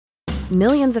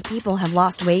Millions of people have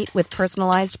lost weight with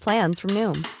personalized plans from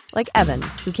Noom. Like Evan,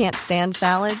 who can't stand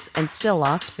salads and still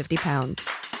lost 50 pounds.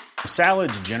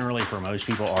 Salads generally for most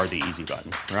people are the easy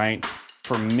button, right?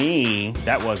 For me,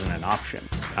 that wasn't an option.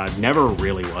 I never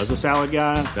really was a salad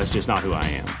guy. That's just not who I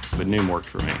am. But Noom worked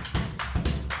for me.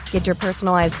 Get your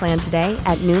personalized plan today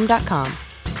at Noom.com.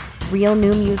 Real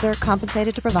Noom user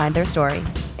compensated to provide their story.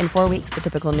 In 4 weeks, the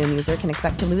typical Noom user can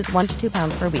expect to lose 1 to 2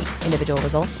 pounds per week. Individual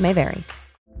results may vary.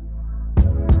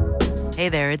 Hey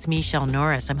there, it's Michelle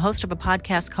Norris. I'm host of a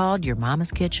podcast called Your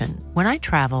Mama's Kitchen. When I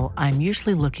travel, I'm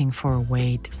usually looking for a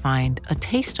way to find a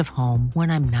taste of home when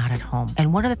I'm not at home.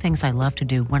 And one of the things I love to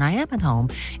do when I am at home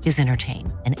is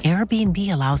entertain. And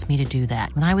Airbnb allows me to do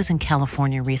that. When I was in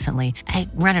California recently, I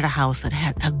rented a house that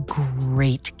had a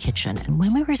great kitchen. And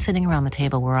when we were sitting around the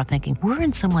table, we were all thinking, we're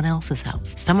in someone else's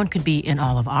house. Someone could be in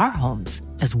all of our homes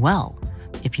as well.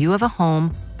 If you have a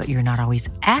home, but you're not always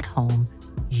at home,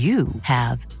 you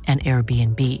have an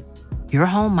Airbnb. Your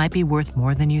home might be worth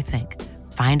more than you think.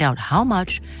 Find out how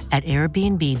much at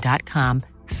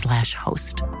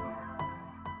airbnb.com/host.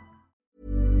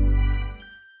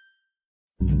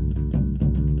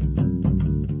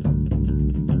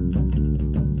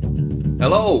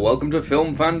 Hello, welcome to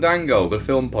Film Fandango, the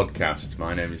film podcast.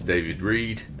 My name is David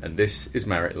Reed, and this is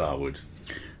Merritt Larwood.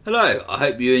 Hello, I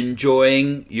hope you're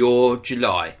enjoying your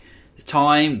July. The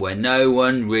time when no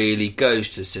one really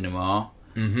goes to the cinema,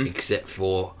 except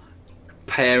for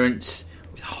parents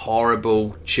with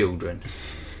horrible children.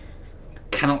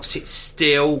 Cannot sit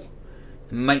still,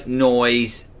 and make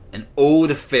noise, and all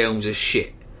the films are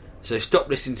shit. So stop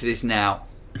listening to this now.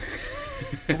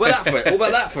 What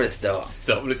about that for a start?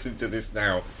 Stop listening to this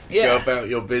now. Yeah. Go about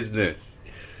your business.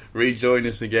 Rejoin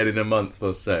us again in a month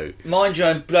or so. Mind your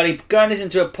own bloody... Go and listen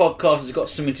to a podcast that's got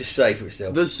something to say for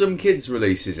itself. There's some kids'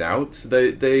 releases out.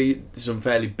 Some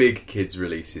fairly big kids'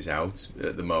 releases out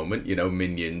at the moment. You know,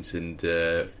 Minions and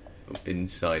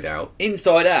Inside Out.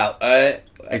 Inside Out?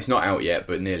 It's not out yet,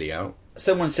 but nearly out.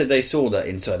 Someone said they saw that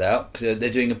Inside Out because they're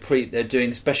doing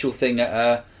a special thing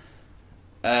at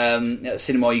the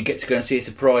cinema. You get to go and see a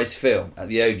surprise film at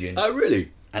the Odeon. Oh,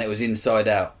 really? And it was Inside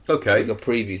Out. Okay. Like a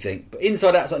preview thing. But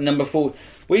Inside Out's like number 4.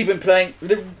 We've been playing...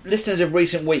 Listeners of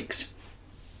recent weeks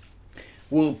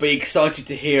will be excited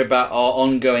to hear about our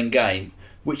ongoing game,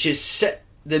 which has set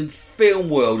the film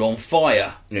world on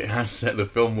fire. It has set the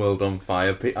film world on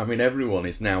fire. I mean, everyone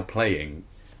is now playing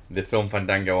the Film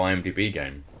Fandango IMDb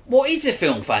game. What is the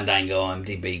Film Fandango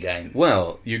IMDb game?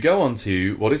 Well, you go on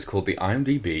to what is called the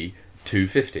IMDb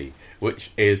 250, which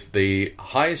is the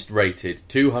highest rated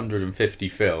 250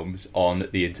 films on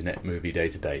the Internet Movie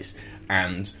Database.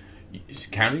 And it's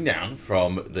counting down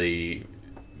from the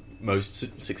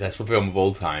most successful film of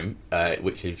all time,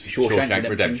 which is Shawshank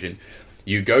Redemption.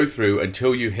 You go through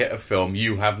until you hit a film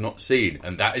you have not seen,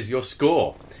 and that is your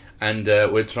score. And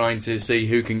we're trying to see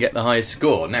who can get the highest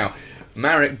score. Now,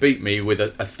 Marek beat me with a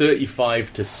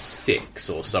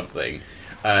 35-6 or something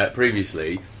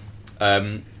previously.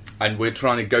 And we're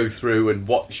trying to go through and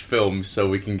watch films so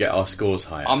we can get our scores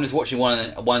higher. I'm just watching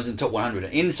ones in the top 100.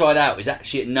 Inside Out is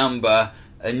actually a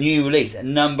new release, at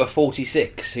number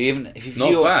 46. So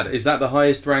Not bad. Is that the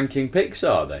highest ranking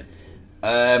Pixar then?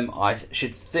 I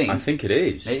should think. I think it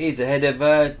is. It is ahead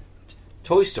of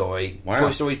Toy Story. Wow.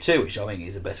 Toy Story 2, which I think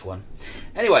is the best one.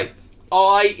 Anyway,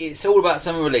 it's all about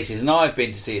summer releases, and I've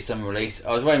been to see a summer release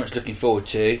I was very much looking forward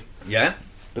to. Yeah?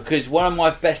 Because one of my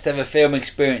best ever film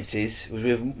experiences was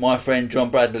with my friend John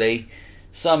Bradley,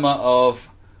 summer of...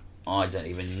 I don't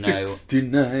even know.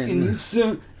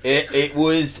 69. It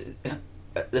was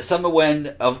the summer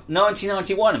of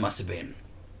 1991, it must have been.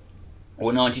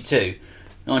 Or 92.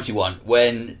 91,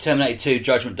 when Terminator 2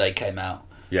 Judgment Day came out.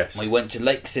 Yes. We went to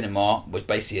Lake Cinema, which was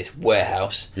basically a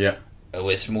warehouse. Yeah.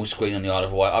 With a small screen on the Isle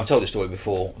of Wight. I've told the story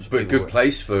before. But a good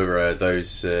place for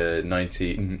those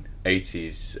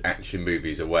 1980s action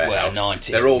movies, a warehouse. Well,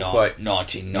 they're all quite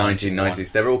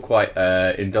 1990s. They're all quite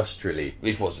industrially.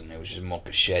 It wasn't. It was just a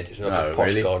mock shed. It was like a posh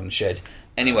really? garden shed.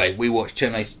 Anyway, we watched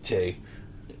Terminator 2,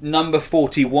 number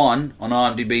 41 on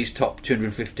IMDb's top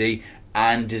 250,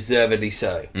 and deservedly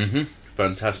so. Mm-hmm.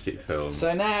 Fantastic film.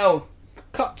 So now,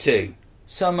 cut to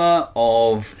summer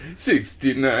of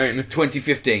 69,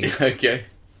 2015. Okay.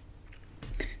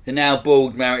 The now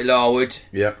bald Merritt Larwood.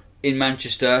 Yep. In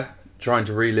Manchester. Trying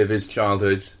to relive his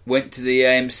childhood. Went to the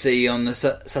AMC on the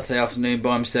Saturday afternoon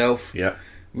by himself. Yeah.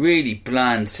 Really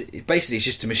bland. Basically, it's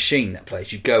just a machine, that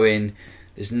place. You go in,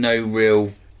 there's no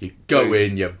real... You go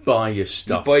in, you buy your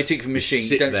stuff. You buy a ticket from a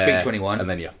machine, don't speak to anyone. And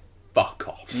then you fuck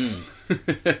off.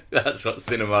 That's what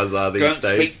cinemas are these days.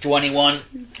 Don't speak to anyone.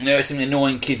 There are some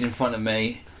annoying kids in front of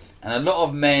me. And a lot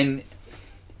of men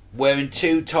wearing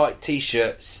two tight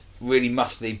t-shirts, really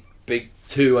muscly, big.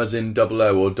 2 as in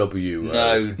 00 or W?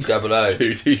 No, 00.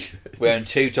 2 t-shirts. Wearing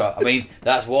two tight. I mean,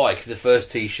 that's why, because the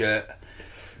first t-shirt,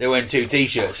 they're wearing two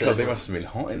t-shirts. God, they must have been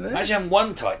hot in there. Imagine having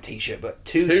one tight t-shirt, but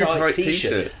two tight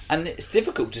t-shirts. And it's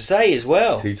difficult to say as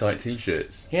well. 2 tight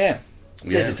t-shirts. Yeah.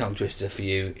 There's a tongue twister for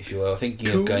you, if you are thinking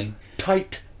of going...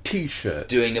 tight t-shirts.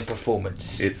 Doing a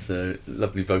performance. It's a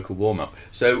lovely vocal warm-up.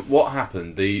 So what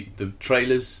happened? The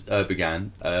trailers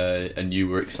began, and you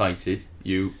were excited.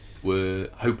 You were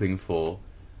hoping for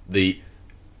the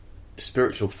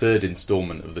spiritual third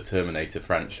instalment of the Terminator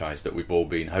franchise that we've all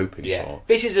been hoping for.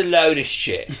 This is a load of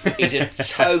shit. It's a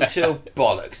total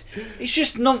bollocks. It's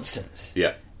just nonsense.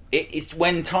 Yeah. It's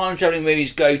when time-travelling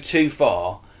movies go too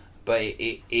far, but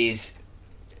it is...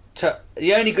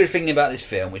 the only good thing about this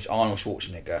film, which Arnold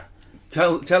Schwarzenegger...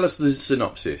 Tell us the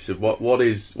synopsis of what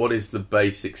is the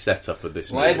basic setup of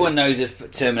this movie. Well, everyone knows the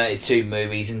Terminator 2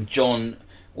 movies, and John...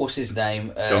 What's his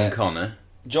name? John Connor.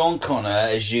 John Connor,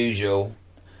 as usual,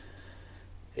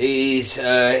 is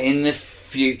in the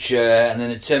future, and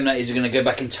then the Terminators are going to go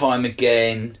back in time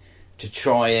again to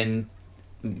try and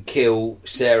kill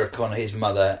Sarah Connor, his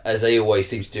mother, as they always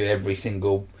seem to do every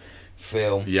single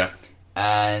film. Yeah.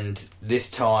 And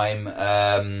this time,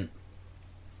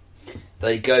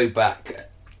 they go back,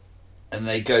 and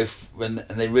they and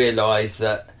they realise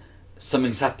that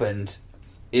something's happened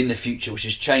in the future which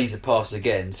has changed the past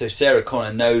again. So Sarah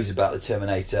Connor knows about the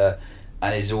Terminator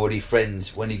and is already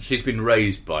friends when he... She's been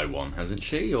raised by one, hasn't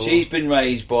she? Or... She's been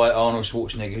raised by Arnold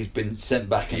Schwarzenegger, who's been sent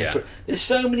back. There's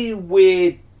so many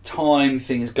weird time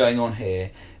things going on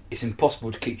here, it's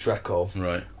impossible to keep track of.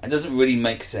 Right. It doesn't really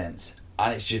make sense,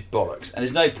 and it's just bollocks. And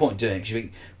there's no point doing it, because you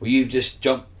think, well, you've just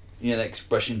jumped, the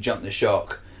expression, jump the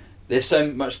shark. There's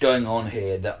so much going on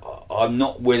here that I'm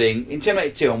not willing... In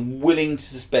Terminator 2, I'm willing to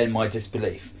suspend my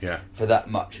disbelief for that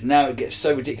much. Now it gets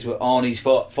so ridiculous where Arnie's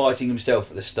fighting himself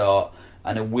at the start,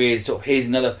 and a weird sort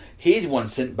of... Here's one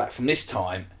sent back from this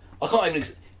time. I can't even...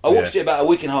 I watched it about a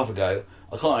week and a half ago.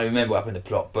 I can't even remember what happened in the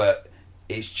plot, but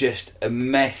it's just a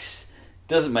mess.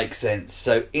 Doesn't make sense.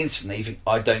 So instantly you think,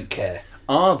 I don't care.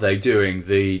 Are they doing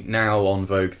the now on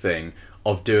vogue thing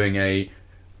of doing a...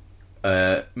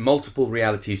 multiple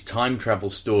realities time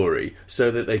travel story so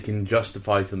that they can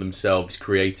justify to themselves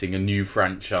creating a new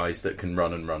franchise that can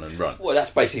run and run and run? Well,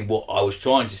 that's basically what I was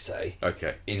trying to say.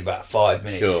 Okay. In about 5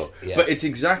 minutes. Sure. Yeah. But it's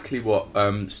exactly what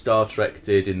Star Trek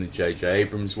did in the J.J.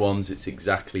 Abrams ones. It's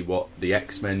exactly what the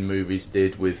X-Men movies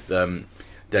did with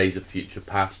Days of Future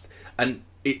Past. And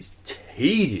it's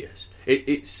tedious.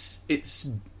 It's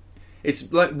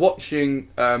like watching...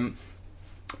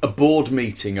 a board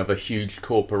meeting of a huge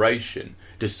corporation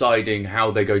deciding how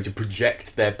they're going to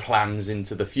project their plans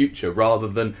into the future rather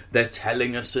than they're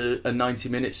telling us a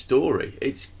 90-minute story.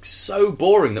 It's so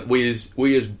boring that we as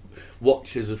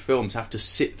watchers of films have to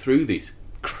sit through these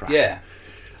crap. Yeah.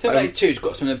 Terminator 2's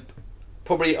got some of the,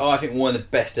 probably, I think, one of the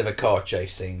best ever car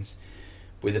chase scenes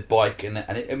with a bike, and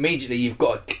immediately you've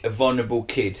got a vulnerable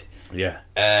kid. Yeah.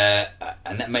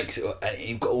 And that makes it...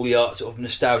 you've got all the sort of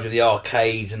nostalgia of the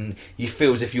arcades, and you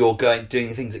feel as if you're doing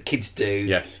the things that kids do.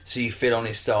 Yes. So you feel on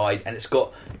his side, and it's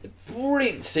got a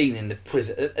brilliant scene in the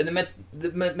prison. And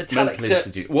the metallic...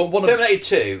 Terminator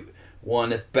 2,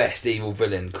 one of the best evil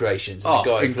villain creations. And the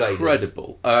guy who played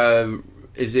incredible.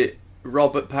 Is it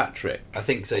Robert Patrick? I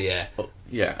think so, yeah. Oh,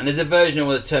 yeah. And there's a version of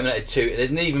the Terminator 2.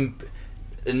 There's an even...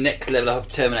 the next level of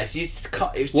Terminator. You just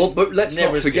can't... but let's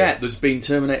not forget there's been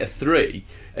Terminator 3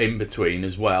 in between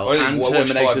as well, and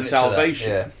Terminator Salvation.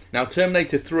 Yeah. Now,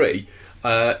 Terminator 3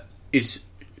 is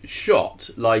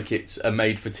shot like it's a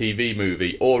made-for-TV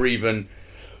movie, or even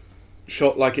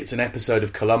shot like it's an episode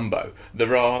of Columbo.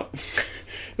 There are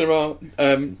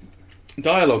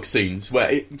dialogue scenes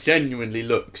where it genuinely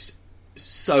looks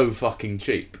so fucking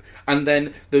cheap, and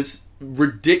then there's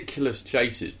ridiculous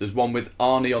chases. There's one with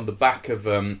Arnie on the back of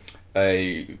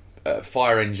a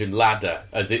fire engine ladder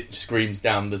as it screams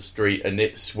down the street and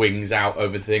it swings out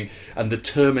over the thing, and the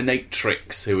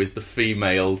Terminatrix, who is the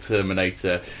female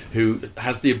Terminator who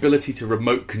has the ability to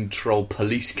remote control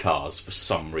police cars for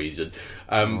some reason,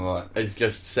 has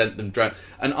just sent them down.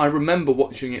 And I remember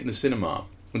watching it in the cinema,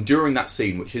 and during that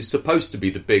scene, which is supposed to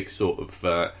be the big sort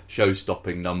of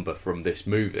show-stopping number from this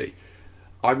movie,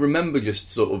 I remember just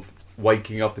sort of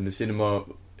waking up in the cinema,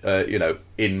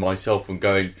 in myself and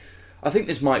going, I think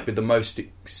this might be the most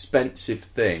expensive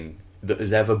thing that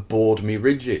has ever bored me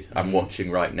rigid I'm watching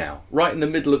right now. Right in the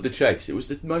middle of the chase. It was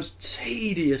the most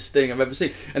tedious thing I've ever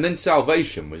seen. And then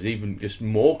Salvation was even just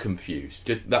more confused.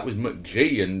 That was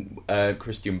McGee and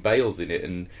Christian Bale's in it,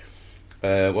 and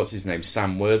what's his name,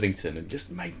 Sam Worthington, and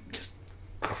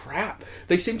crap.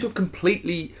 They seem to have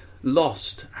completely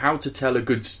lost how to tell a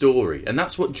good story, and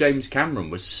that's what James Cameron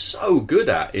was so good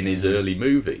at in his early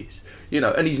movies.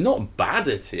 And he's not bad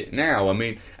at it now. I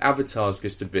mean, Avatar's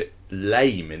just a bit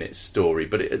lame in its story,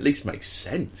 but it at least makes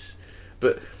sense.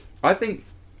 But I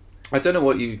don't know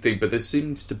what you think, but there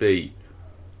seems to be,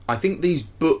 I think these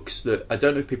books that, I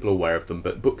don't know if people are aware of them,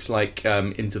 but books like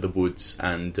Into the Woods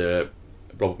and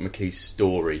Robert McKee's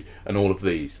Story and all of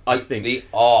these, I think the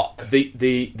arc,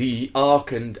 the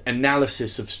arc and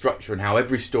analysis of structure and how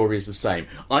every story is the same,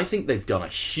 I think they've done a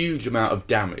huge amount of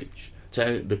damage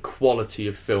to the quality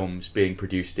of films being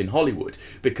produced in Hollywood,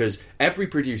 because every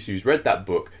producer who's read that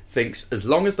book thinks as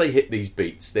long as they hit these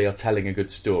beats, they are telling a good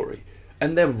story.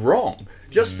 And they're wrong.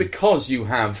 Just because you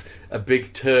have a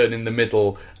big turn in the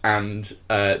middle and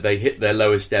they hit their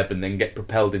lowest ebb and then get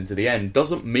propelled into the end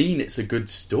doesn't mean it's a good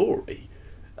story.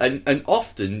 And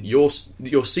often your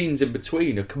scenes in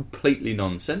between are completely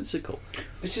nonsensical.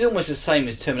 This is almost the same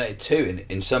as Terminator 2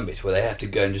 in some bits, where they have to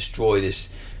go and destroy this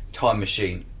time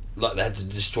machine, like they had to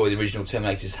destroy the original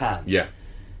Terminator's hand. Yeah.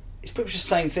 It's pretty much the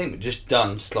same thing, but just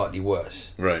done slightly worse.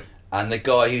 Right. And the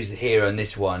guy who's the hero in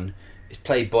this one is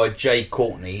played by Jay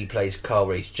Courtney. He plays Carl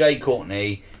Reese. Jay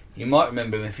Courtney, you might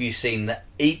remember him if you've seen the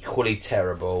equally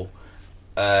terrible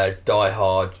Die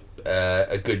Hard,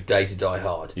 A Good Day to Die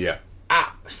Hard. Yeah.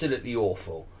 Absolutely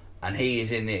awful. And he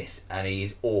is in this, and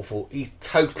he's awful. He's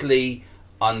totally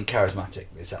uncharismatic,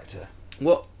 this actor.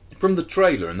 Well, from the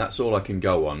trailer, and that's all I can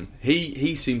go on,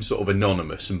 he seems sort of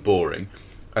anonymous and boring,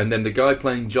 and then the guy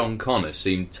playing John Connor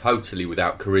seemed totally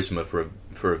without charisma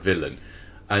for a villain.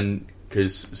 And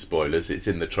because, spoilers, it's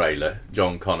in the trailer,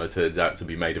 John Connor turns out to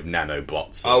be made of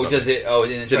nanobots. Oh, does it? Oh,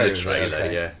 it's in the trailer,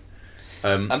 okay. Yeah.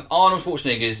 Arnold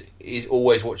Schwarzenegger is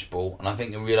always watchable, and I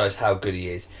think you realise how good he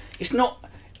is. It's not...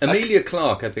 Emilia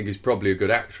Clarke, I think, is probably a good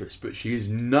actress, but she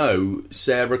is no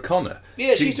Sarah Connor.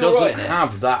 Yeah, she she's doesn't all right,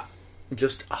 have that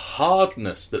just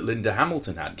hardness that Linda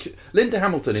Hamilton had. Linda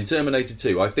Hamilton in Terminator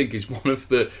 2, I think, is one of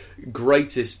the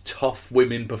greatest tough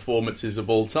women performances of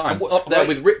all time. Up there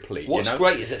with Ripley. What's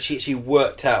great is that she actually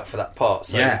worked out for that part.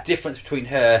 So the difference between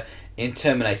her in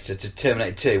Terminator to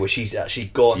Terminator 2, where she's actually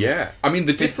gone... Yeah. I mean,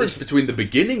 the difference between the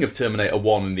beginning of Terminator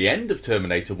 1 and the end of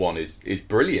Terminator 1 is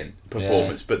brilliant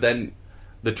performance, but then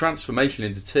the transformation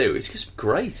into 2, it's just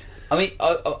great. I mean,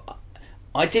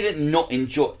 I didn't not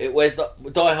enjoy it. Whereas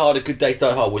Die Hard, A Good Day to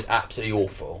Die Hard was absolutely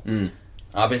awful.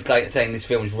 I've been saying this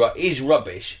film is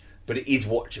rubbish, but it is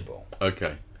watchable.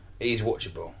 Okay. It is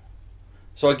watchable.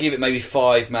 So I give it maybe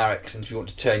 5 Mareks if you want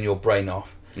to turn your brain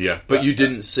off. Yeah, but you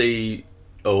didn't see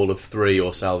all of 3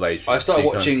 or Salvation. I started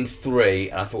watching 3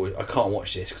 and I thought, I can't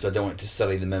watch this because I don't want it to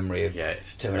sully the memory of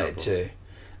it's Terminator terrible. 2.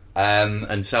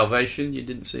 And Salvation, you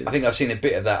didn't see that? I think I've seen a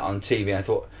bit of that on TV and I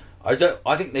thought,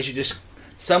 I think they should just...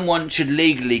 Someone should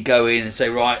legally go in and say,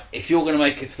 right, if you're going to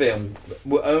make a film,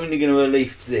 we're only going to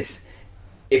release this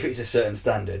if it's a certain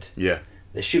standard. Yeah.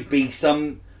 There should be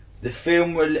the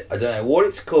film, I don't know what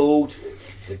it's called,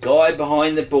 the guy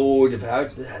behind the board of how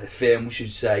the film should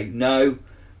say, no,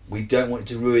 we don't want it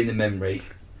to ruin the memory.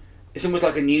 It's almost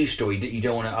like a news story that you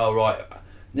don't want to, oh right,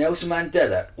 Nelson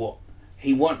Mandela, what,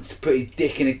 he wants to put his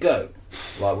dick in a goat.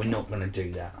 Right, we're not going to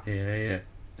do that. Yeah.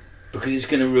 Because it's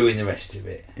going to ruin the rest of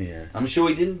it. Yeah. I'm sure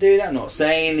he didn't do that. I'm not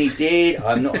saying he did.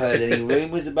 I've not heard any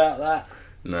rumours about that.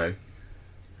 No.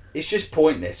 It's just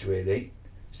pointless, really.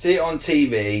 See it on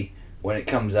TV when it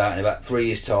comes out in about 3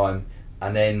 years' time,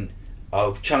 and then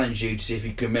I'll challenge you to see if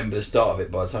you can remember the start of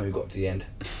it by the time you've got to the end.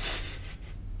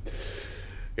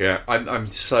 Yeah, I'm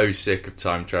so sick of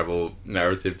time travel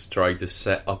narratives trying to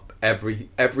set up every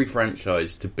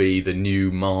franchise to be the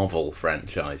new Marvel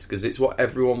franchise, because it's what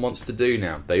everyone wants to do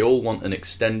now. They all want an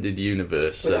extended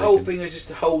universe. But the whole thing is just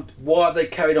to hold... Why have they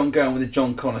carried on going with the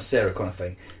John Connor, Sarah Connor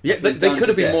thing? Yeah, they could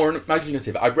have been more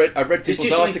imaginative. I read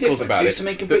people's articles about it. Do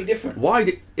something completely different.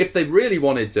 Why, if they really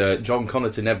wanted John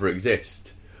Connor to never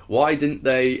exist, why didn't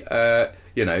they...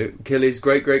 kill his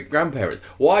great-great-grandparents.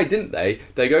 Why didn't they?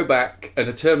 They go back and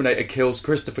a Terminator kills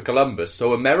Christopher Columbus,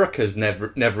 so America's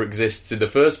never exists in the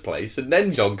first place, and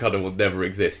then John Connor will never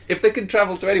exist. If they could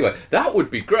travel to anywhere, that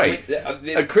would be great.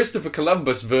 And Christopher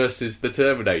Columbus versus the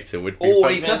Terminator would be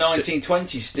fantastic. Even a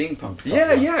 1920s steampunk.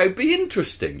 Yeah, it'd be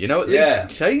interesting. At least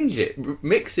change it,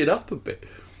 mix it up a bit.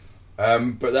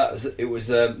 But that would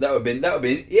have been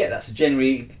that's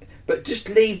generally. But just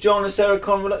leave John and Sarah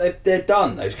Connor like they're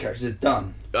done. Those characters are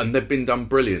done, and they've been done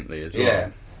brilliantly as well.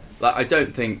 Yeah, like I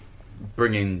don't think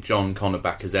bringing John Connor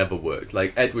back has ever worked.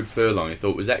 Like Edward Furlong, I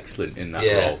thought was excellent in that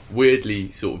role.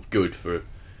 Weirdly, sort of good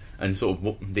and sort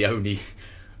of the only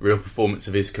real performance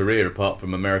of his career apart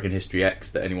from American History X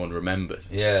that anyone remembers.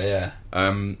 Yeah.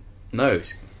 No.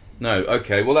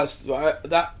 Okay. Well,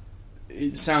 that.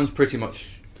 It sounds pretty much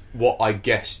what I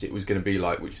guessed it was going to be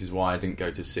like, which is why I didn't go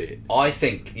to see it. I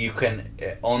think you can,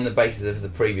 on the basis of the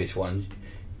previous one,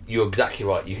 you're exactly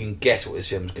right. You can guess what this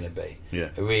film's going to be. Yeah.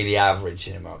 A really average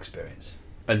cinema experience.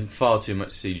 And far too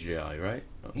much CGI, right?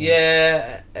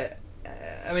 Yeah.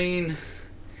 I mean,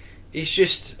 it's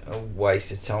just a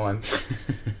waste of time.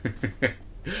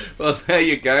 Well, there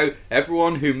you go.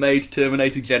 Everyone who made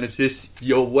Terminator Genisys,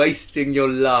 you're wasting your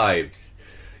lives.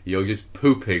 You're just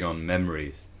pooping on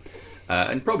memories.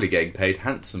 And probably getting paid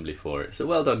handsomely for it. So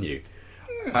well done you.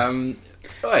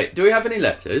 Right, do we have any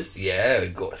letters? Yeah,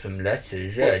 we've got some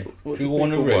letters, yeah. What do you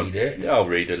want to read it? Yeah, I'll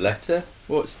read a letter.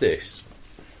 What's this?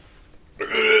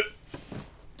 Right.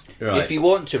 If you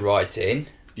want to write in...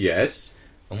 Yes.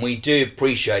 And we do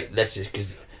appreciate letters,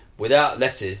 because without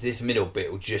letters, this middle bit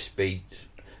will just be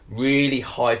really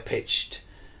high-pitched...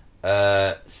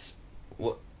 boop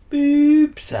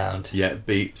sound. Yeah,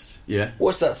 beeps. Yeah.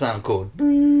 What's that sound called?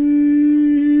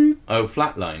 Boop. Oh,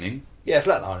 flatlining. Yeah,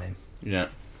 flatlining. Yeah.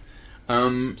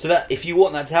 So that if you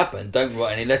want that to happen, don't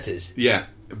write any letters. Yeah,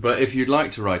 but if you'd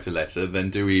like to write a letter, then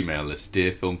do email us,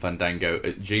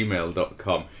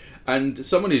 dearfilmfandango@gmail.com. And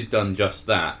someone who's done just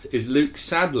that is Luke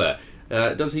Sadler.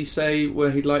 Does he say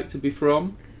where he'd like to be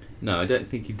from? No, I don't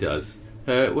think he does.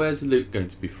 Where's Luke going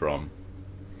to be from?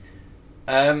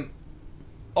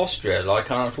 Austria,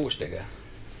 like Arnold Schwarzenegger.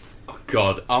 Oh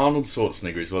God, Arnold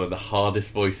Schwarzenegger is one of the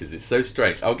hardest voices. It's so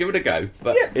strange. I'll give it a go,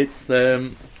 but Yeah. it's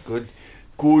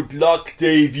Good luck,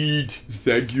 David.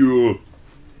 Thank you.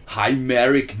 Hi,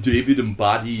 Merrick, David, and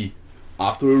Buddy.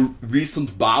 After a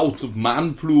recent bout of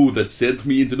man flu that sent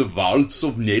me into the vaults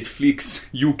of Netflix,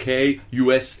 UK,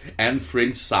 US, and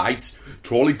French sites,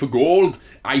 trawling for gold,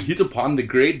 I hit upon the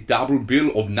great double bill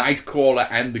of Nightcrawler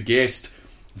and The Guest,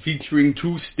 featuring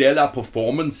two stellar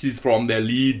performances from their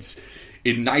leads.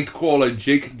 In Nightcrawler,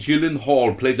 Jake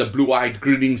Gyllenhaal plays a blue-eyed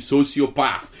grinning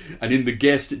sociopath, and in The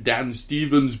Guest, Dan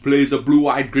Stevens plays a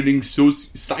blue-eyed grinning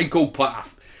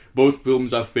psychopath. Both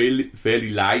films are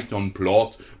fairly light on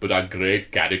plot, but are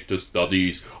great character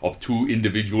studies of two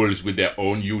individuals with their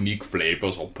own unique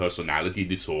flavors of personality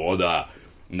disorder.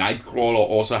 Nightcrawler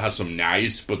also has some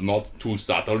nice but not too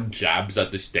subtle jabs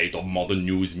at the state of modern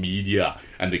news media,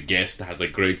 and The Guest has a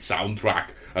great soundtrack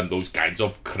and those kinds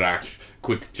of crash,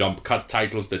 quick jump cut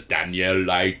titles that Danielle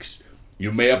likes.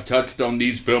 You may have touched on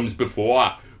these films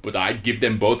before, but I'd give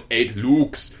them both 8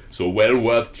 Lukes, so well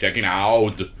worth checking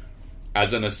out.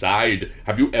 As an aside,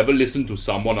 have you ever listened to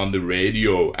someone on the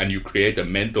radio and you create a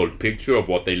mental picture of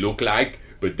what they look like,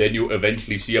 but then you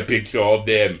eventually see a picture of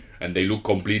them and they look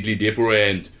completely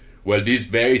different? Well, this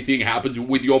very thing happened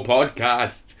with your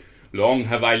podcast. Long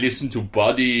have I listened to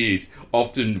Buddy's,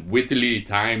 often wittily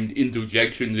timed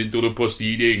interjections into the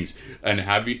proceedings, and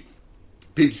having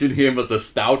pictured him as a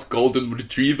stout golden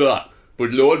retriever.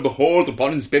 But lo and behold,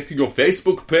 upon inspecting your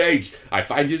Facebook page, I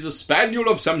find he's a spaniel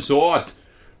of some sort.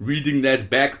 Reading that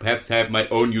back, perhaps I have my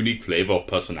own unique flavor of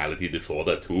personality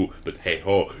disorder too, but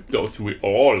hey-ho, don't we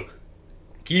all?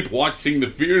 Keep watching the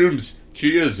films.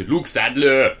 Cheers, Luke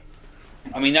Sadler.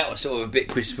 I mean, that was sort of a bit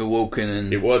Christopher Walken,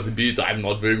 and It was a bit, I'm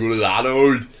not very good at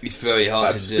Arnold. it's very hard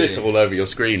I've to spit do. all over your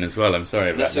screen as well, I'm sorry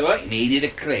about That's that. alright, needed a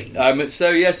clean. So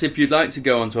yes, if you'd like to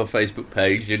go onto our Facebook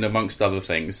page and amongst other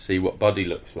things see what Buddy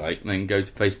looks like, then go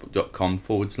to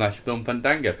facebook.com/Film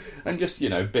Fandango and just,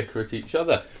 bicker at each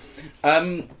other.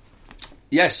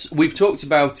 Yes, we've talked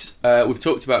about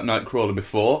Nightcrawler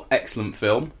before. Excellent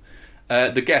film.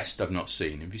 The Guest I've not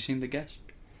seen. Have you seen The Guest?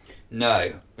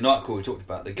 No, Nightcrawler we talked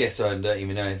about. The Guest I don't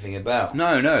even know anything about.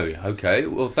 No. Okay.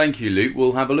 Well, thank you, Luke.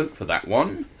 We'll have a look for that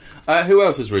one. Who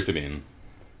else has written in?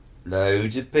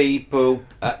 Loads of people.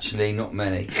 Actually, not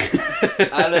many.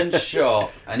 Alan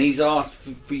Sharp, and he's asked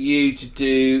for you to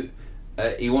do...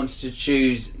 he wants to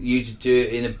choose you to do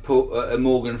it in a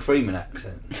Morgan Freeman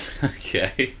accent.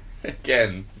 Okay.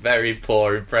 Again, very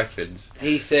poor impressions.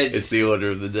 He said... It's the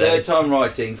order of the day. Third time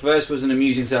writing. First was an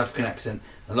amusing South African accent,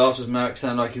 and last was Merrick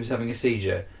sounded like he was having a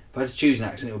seizure. If I had to choose an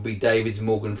accent, it would be David's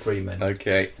Morgan Freeman.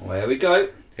 Okay. Well, here we go.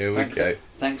 Here we go.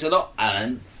 Thanks a lot,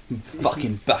 Alan.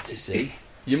 Fucking Battersea.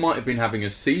 You might have been having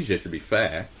a seizure, to be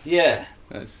fair. Yeah.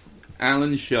 That's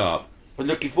Alan Sharp. I'm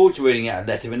looking forward to reading out a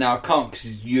letter, but now I can't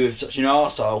because you're such an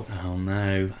arsehole. Oh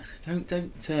no! Don't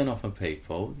turn off on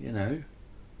people.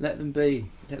 Let them be.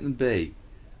 Let them be.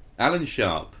 Alan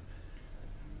Sharp.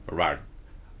 Right.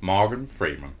 Morgan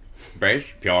Freeman.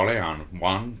 Based purely on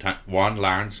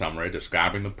one-line summary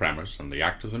describing the premise and the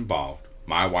actors involved,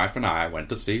 my wife and I went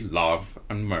to see Love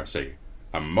and Mercy,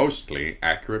 a mostly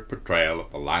accurate portrayal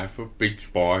of the life of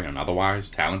Beach Boy and otherwise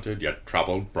talented yet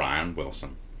troubled Brian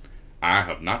Wilson. I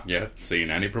have not yet seen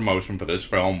any promotion for this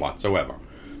film whatsoever,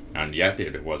 and yet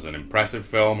it was an impressive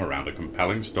film around a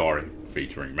compelling story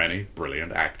featuring many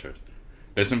brilliant actors.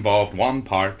 This involved one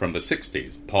part from the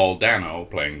 60s, Paul Dano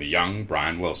playing the young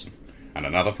Brian Wilson, and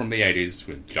another from the 80s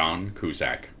with John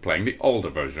Cusack playing the older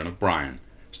version of Brian,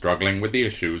 struggling with the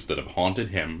issues that have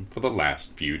haunted him for the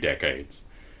last few decades.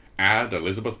 Add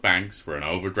Elizabeth Banks for an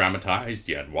over-dramatized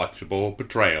yet watchable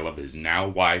portrayal of his now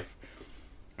wife,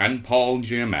 and Paul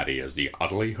Giamatti as the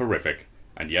utterly horrific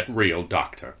and yet real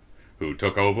doctor who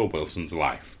took over Wilson's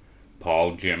life.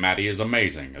 Paul Giamatti is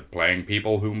amazing at playing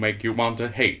people who make you want to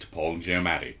hate Paul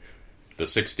Giamatti. The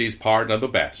 60s part are the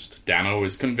best. Dano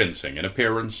is convincing in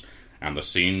appearance, and the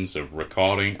scenes of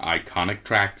recording iconic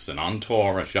tracks and on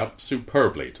tour are shot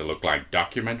superbly to look like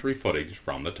documentary footage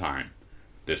from the time.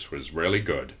 This was really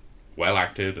good, well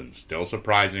acted, and still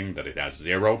surprising that it has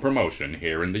zero promotion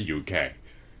here in the UK.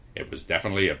 It was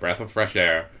definitely a breath of fresh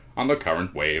air on the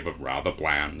current wave of rather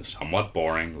bland, somewhat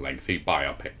boring, lengthy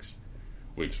biopics.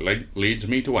 Which leads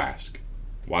me to ask,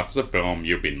 what's the film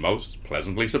you've been most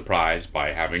pleasantly surprised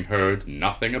by having heard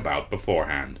nothing about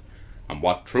beforehand? And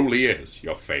what truly is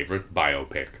your favourite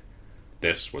biopic?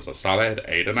 This was a solid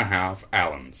 8.5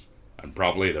 Allens, and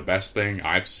probably the best thing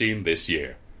I've seen this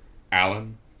year.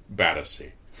 Alan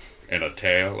Battersea, in A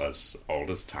Tale as Old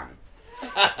as Time.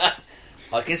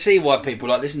 I can see why people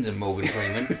like listening to Morgan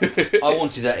Freeman. I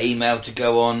wanted that email to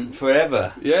go on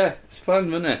forever. Yeah, it's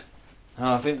fun, wasn't it?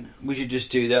 I think we should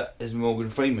just do that as Morgan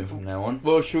Freeman from now on.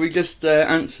 Well, shall we just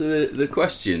answer the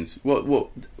questions?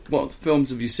 What films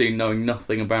have you seen knowing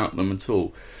nothing about them at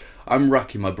all? I'm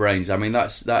racking my brains. I mean,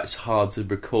 that's hard to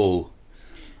recall.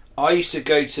 I used to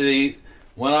go to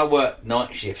when I worked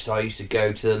night shifts, I used to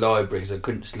go to the library because I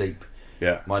couldn't sleep.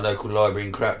 Yeah. My local library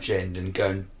in Crouch End, and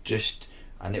go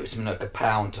and it was something like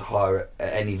 £1 to hire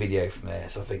any video from there.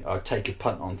 So I think I'd take a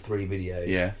punt on 3 videos.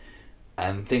 Yeah.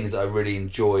 And things that I really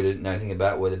enjoyed, I didn't know anything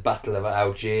about, were the Battle of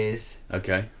Algiers.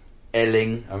 Okay.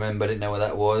 Elling, I remember, I didn't know what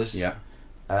that was. Yeah.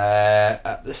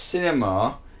 At the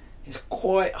cinema, it's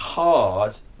quite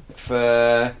hard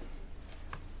for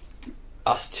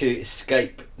us to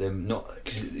escape them. Not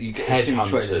because you get too many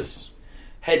trailers.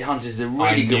 Headhunters is a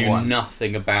really good one. I knew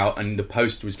nothing about, and the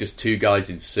poster was just 2 guys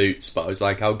in suits, but I was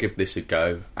like, I'll give this a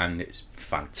go, and it's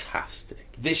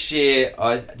fantastic. This year,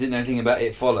 I didn't know anything about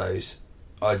It Follows.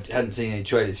 I hadn't seen any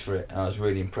trailers for it, and I was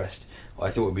really impressed.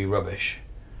 I thought it would be rubbish.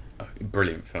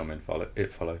 Brilliant film, It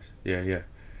Follows. Yeah.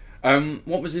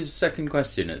 What was his second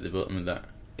question at the bottom of that?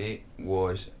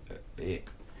 What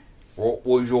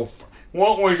was your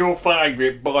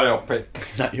favourite biopic?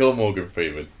 Is that your Morgan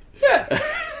Freeman? Yeah.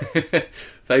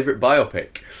 Favourite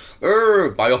biopic?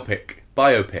 Biopic.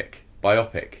 Biopic.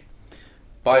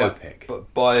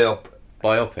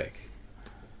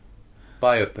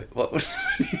 What was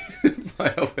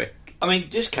biopic? I mean,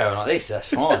 just carry on like this. That's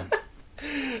fine.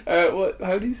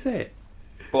 How do you say it?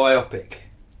 Biopic.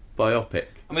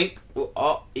 I mean,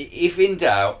 if in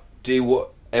doubt, do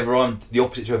whatever the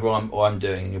opposite to whatever I'm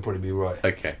doing, and you'll probably be right.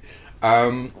 Okay.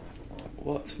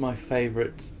 What's my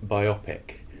favourite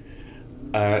biopic?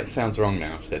 It sounds wrong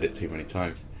now. I've said it too many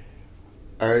times.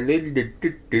 I don't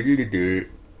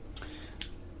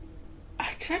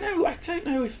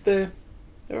know if they're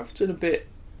often a bit.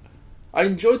 I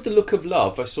enjoyed The Look of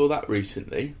Love. I saw that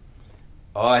recently.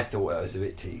 I thought that was a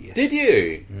bit tedious. Did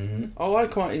you? Mm-hmm. Oh, I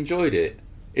quite enjoyed it.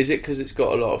 Is it because it's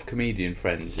got a lot of comedian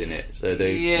friends in it? So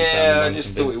I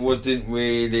just thought it wasn't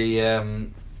really.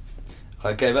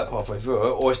 I gave up halfway through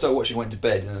it, or I started watching, went to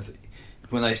bed, and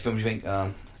one of those films you think,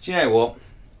 do you know what?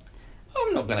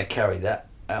 I'm not going to carry that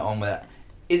on with that.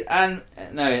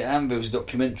 Anvil's a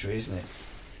documentary, isn't it?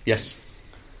 Yes.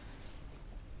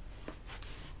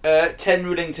 10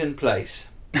 Riddington Place.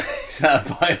 Is that a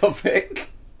biopic?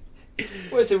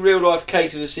 Well, it's a real life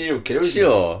case of a serial killer, isn't it?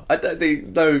 Sure. I don't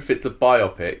know if it's a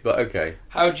biopic, but okay.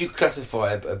 How do you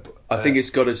classify I think it's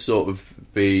got to sort of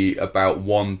be about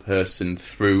one person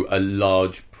through a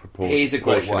large proportion Here's a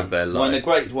great one. of their life. One of the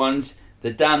great ones,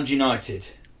 The Damned United.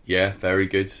 Yeah, very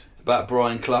good. About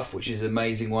Brian Clough, which is an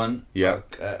amazing one. Yeah.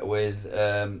 With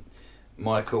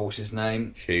Michael, what's his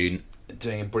name? Sheen.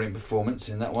 Doing a brilliant performance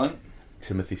in that one.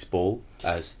 Timothy Spall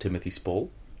as Timothy Spall.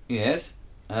 Yes.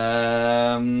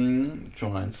 Try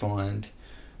and find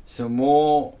some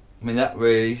more. I mean, that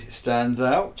really stands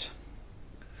out.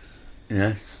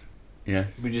 Yeah.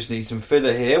 We just need some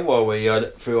filler here while we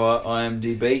look through our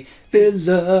IMDb.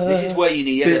 Filler. This is where you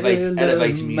need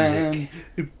elevator music.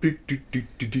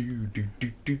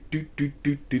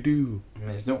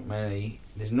 There's not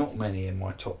many in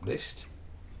my top list.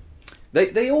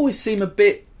 They always seem a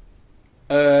bit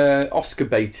Oscar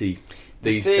baity.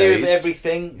 these Theory days. of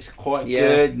Everything is quite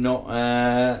good, not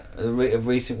of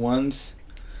recent ones.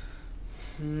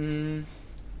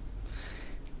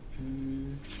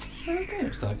 Okay,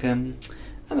 looks like and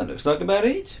that looks like about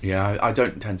it. Yeah, I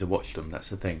don't tend to watch them. That's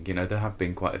the thing. You know, there have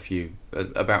been quite a few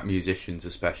about musicians,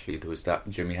 especially. There was that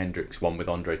Jimi Hendrix one with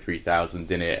Andre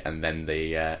 3000 in it, and then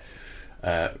the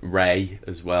Ray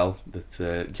as well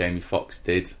that Jamie Foxx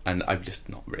did. And I've just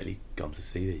not really gone to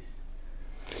see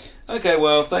these. Okay,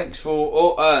 well, thanks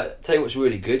for. Tell you what's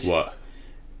really good. What?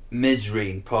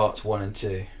 Mesrine Parts 1 and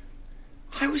 2.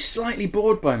 I was slightly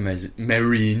bored by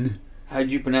Marine. How do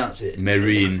you pronounce it?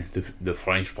 Marine. The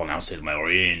French pronounce it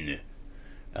Marine.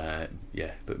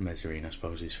 Yeah, but Mesrine, I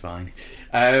suppose, is fine.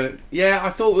 Yeah, I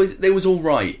thought it was all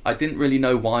right. I didn't really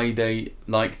know why they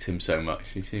liked him so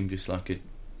much. He seemed just like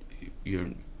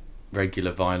your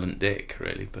regular violent dick,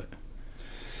 really. But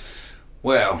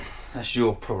well, that's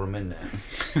your problem, isn't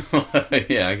it?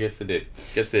 yeah, I guess it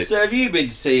is. So, have you been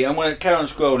to see? I'm going to carry on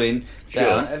scrolling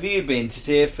down. Sure. Have you been to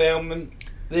see a film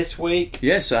this week?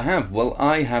 Yes, I have. Well,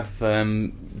 I have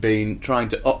been trying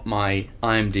to up my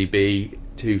IMDb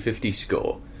 250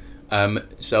 score.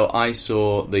 So I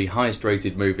saw the highest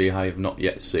rated movie I have not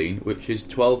yet seen, which is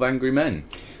 12 Angry Men.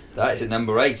 That is at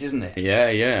number 8, isn't it?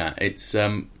 Yeah. It's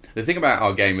the thing about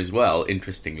our game as well,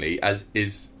 interestingly,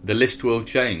 is the list will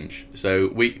change. So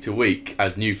week to week,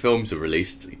 as new films are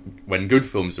released, when good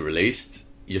films are released,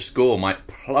 your score might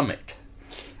plummet.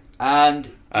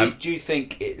 And do you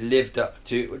think it lived up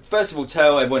to... First of all,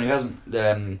 tell everyone who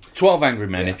hasn't... 12 Angry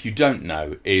Men, Yeah. if you don't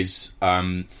know, is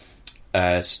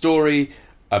a story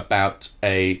about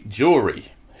a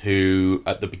jury who,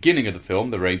 at the beginning of the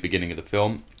film, the very beginning of the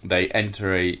film, they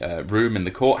enter a room in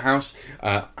the courthouse,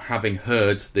 having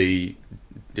heard the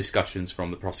discussions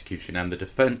from the prosecution and the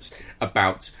defence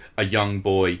about a young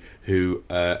boy who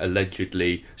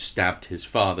allegedly stabbed his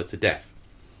father to death.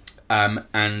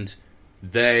 And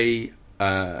they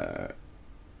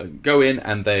go in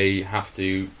and they have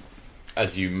to,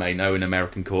 as you may know in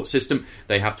American court system,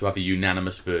 they have to have a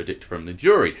unanimous verdict from the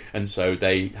jury. And so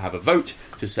they have a vote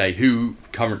to say who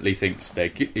currently thinks they're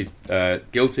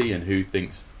guilty and who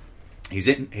thinks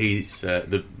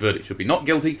the verdict should be not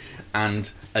guilty.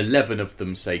 And 11 of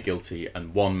them say guilty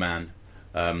and one man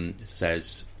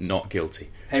says not guilty.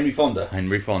 Henry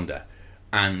Fonda.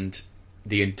 And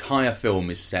the entire film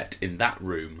is set in that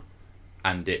room,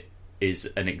 and it is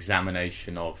an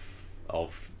examination of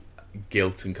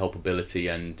guilt and culpability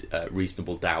and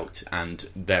reasonable doubt and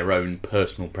their own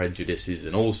personal prejudices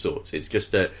and all sorts. It's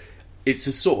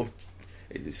sort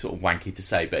of wanky to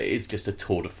say, but it's just a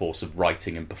tour de force of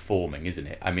writing and performing, isn't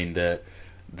it? I mean, the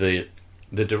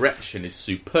direction is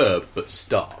superb but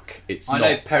stark. I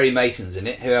know Perry Mason's in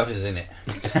it. Who else is in it?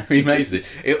 Perry Mason.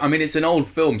 It's an old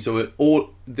film, so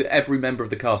every member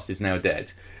of the cast is now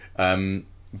dead.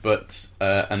 But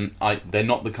they're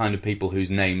not the kind of people whose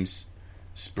names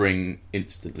spring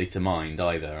instantly to mind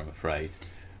either, I'm afraid.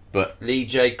 But Lee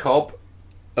J. Cobb.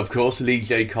 Of course, Lee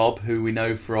J. Cobb, who we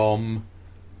know from...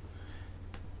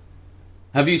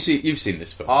 You've seen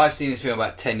this film? I've seen this film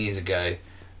about 10 years ago.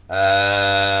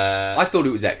 I thought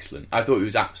it was excellent. I thought it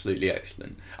was absolutely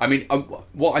excellent. I mean,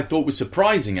 what I thought was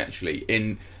surprising, actually,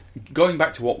 in going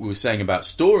back to what we were saying about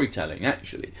storytelling,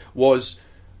 actually, was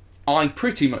I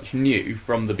pretty much knew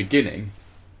from the beginning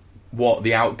what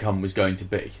the outcome was going to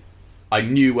be. I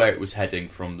knew where it was heading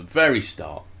from the very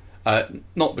start.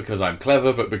 Not because I'm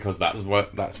clever, but because that's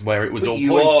where it was all pointing.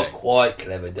 You are quite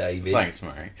clever, David. Thanks,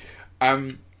 Mary.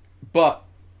 But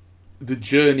the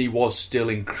journey was still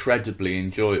incredibly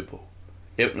enjoyable.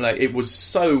 It was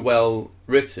so well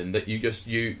written that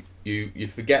you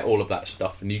forget all of that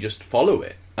stuff and you just follow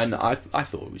it. And I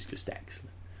thought it was just excellent.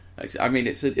 I mean,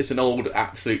 it's an old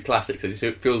absolute classic, so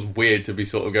it feels weird to be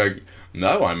sort of going,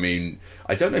 no, I mean,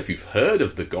 I don't know if you've heard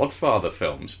of the Godfather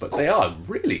films, but they are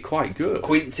really quite good.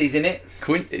 Quincy's in it.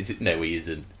 No, he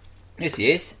isn't. Yes,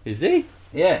 he is. Is he?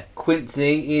 Yeah,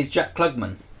 Quincy is Jack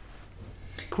Klugman.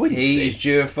 Quincy? He is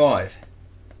Juror 5.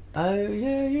 Oh,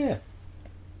 yeah.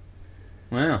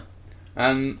 Wow.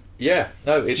 Yeah,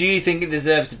 no, Do you think it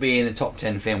deserves to be in the top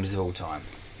 10 films of all time?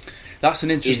 That's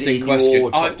an interesting Is it in question.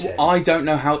 your top 10? I don't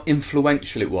know how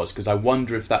influential it was, because I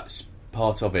wonder if that's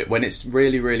part of it. When it's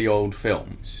really, really old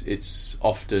films, it's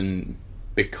often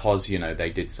because, they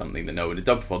did something that no one had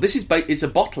done before. This is it's a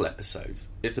bottle episode.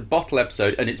 It's a bottle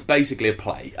episode, and it's basically a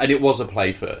play. And it was a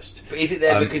play first. But is it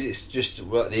there because it's just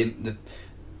the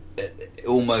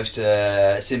almost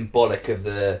symbolic of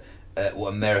the what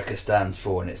America stands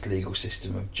for in its legal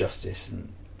system of justice?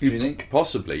 And do you think?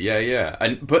 Possibly,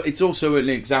 yeah. But it's also an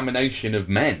examination of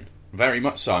men. Very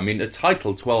much so. I mean, the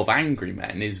title 12 Angry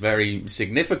Men is very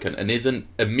significant and isn't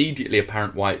immediately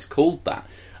apparent why it's called that.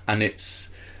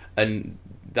 And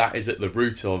that is at the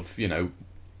root of,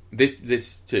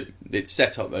 it's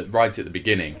set up right at the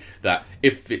beginning that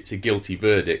if it's a guilty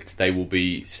verdict, they will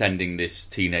be sending this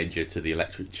teenager to the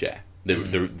electric chair.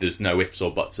 There's no ifs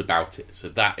or buts about it. So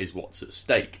that is what's at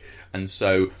stake. And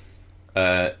so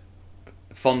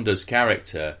Fonda's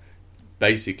character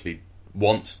basically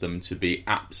wants them to be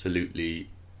absolutely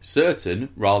certain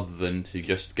rather than to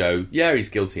just go, yeah, he's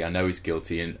guilty, I know he's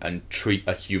guilty, and treat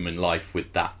a human life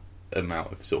with that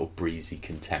amount of sort of breezy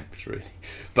contempt, really.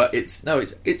 But it's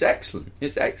excellent.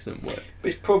 It's excellent work.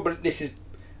 It's probably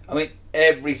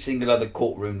every single other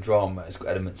courtroom drama has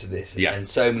got elements of this, and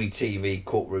so many TV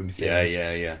courtroom things.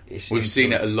 Yeah. We've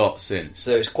seen it a lot since.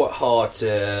 So it's quite hard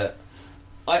to.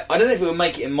 I don't know if it would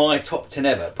make it in my top 10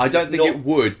 ever. I don't think it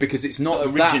would, because it's not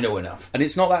original enough, and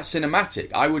it's not that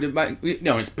cinematic. I would imagine,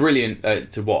 it's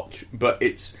brilliant to watch, but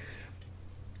it's.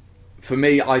 For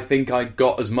me, I think I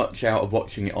got as much out of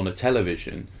watching it on a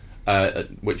television,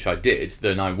 which I did,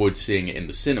 than I would seeing it in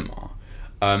the cinema.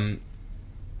 I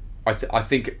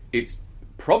think it's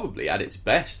probably at its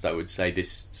best, I would say,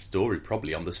 this story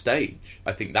probably on the stage.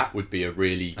 I think that would be a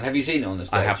really... Have you seen it on the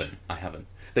stage? I haven't.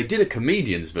 They did a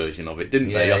comedian's version of it, didn't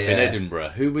they, up in Edinburgh?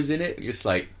 Who was in it? Just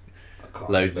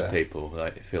loads of people,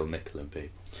 like Phil Nichol and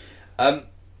people. I don't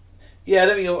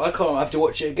think I can't have to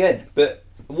watch it again, but...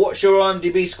 What's your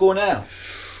IMDb score now?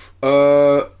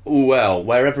 Well,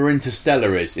 wherever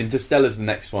Interstellar is. Interstellar's the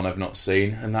next one I've not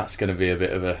seen, and that's going to be a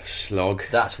bit of a slog.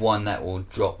 That's one that will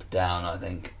drop down, I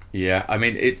think. Yeah, I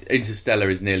mean, Interstellar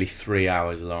is nearly 3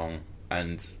 hours long,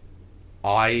 and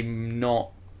I'm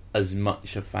not as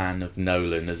much a fan of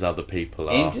Nolan as other people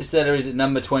are. Interstellar is at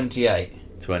number 28.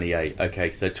 28. Okay,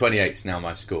 so 28's now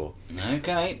my score.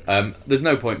 Okay. There's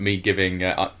no point me giving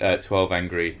 12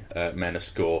 Angry Men a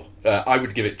score. I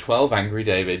would give it 12 Angry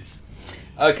Davids.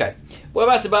 Okay. Well,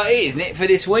 that's about it, isn't it, for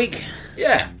this week?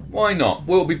 Yeah, why not?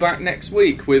 We'll be back next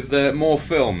week with more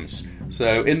films.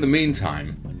 So, in the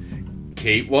meantime,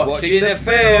 keep watching the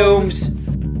films.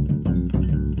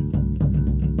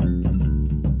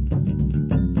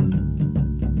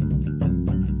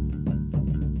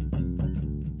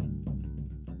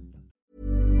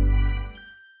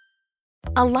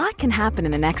 A lot can happen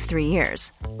in the next 3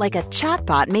 years. Like a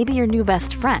chatbot may be your new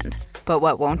best friend. But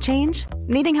what won't change?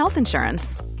 Needing health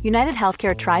insurance. United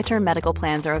Healthcare Tri-Term Medical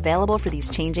Plans are available for these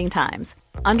changing times.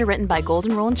 Underwritten by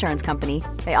Golden Rule Insurance Company,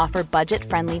 they offer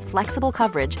budget-friendly, flexible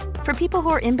coverage for people who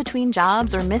are in between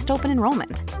jobs or missed open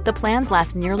enrollment. The plans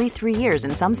last nearly 3 years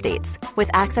in some states, with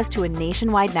access to a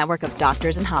nationwide network of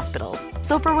doctors and hospitals.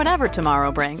 So for whatever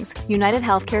tomorrow brings, United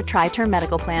Healthcare Tri-Term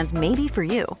Medical Plans may be for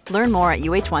you. Learn more at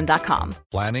uh1.com.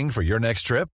 Planning for your next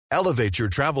trip? Elevate your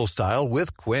travel style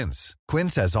with Quince.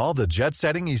 Quince has all the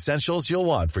jet-setting essentials you'll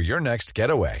want for your next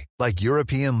getaway, like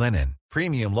European linen,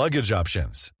 premium luggage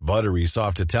options, buttery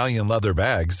soft Italian leather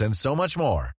bags, and so much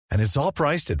more. And it's all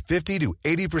priced at 50 to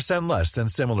 80% less than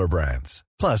similar brands.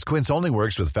 Plus, Quince only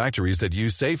works with factories that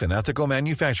use safe and ethical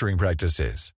manufacturing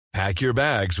practices. Pack your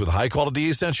bags with high-quality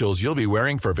essentials you'll be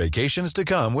wearing for vacations to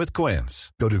come with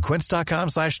Quince. Go to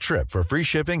quince.com/trip for free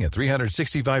shipping and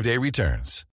 365-day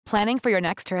returns. Planning for your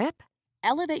next trip?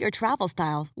 Elevate your travel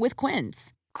style with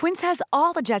Quince. Quince has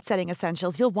all the jet-setting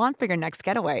essentials you'll want for your next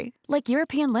getaway, like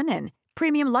European linen,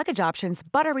 premium luggage options,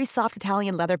 buttery soft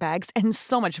Italian leather bags, and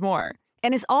so much more.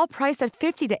 And is all priced at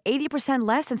 50 to 80%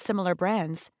 less than similar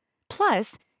brands.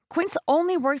 Plus, Quince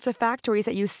only works with factories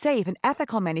that use safe and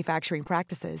ethical manufacturing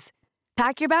practices.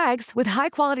 Pack your bags with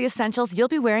high-quality essentials you'll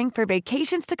be wearing for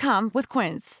vacations to come with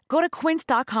Quince. Go to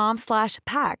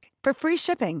quince.com/pack for free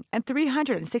shipping and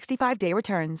 365-day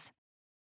returns.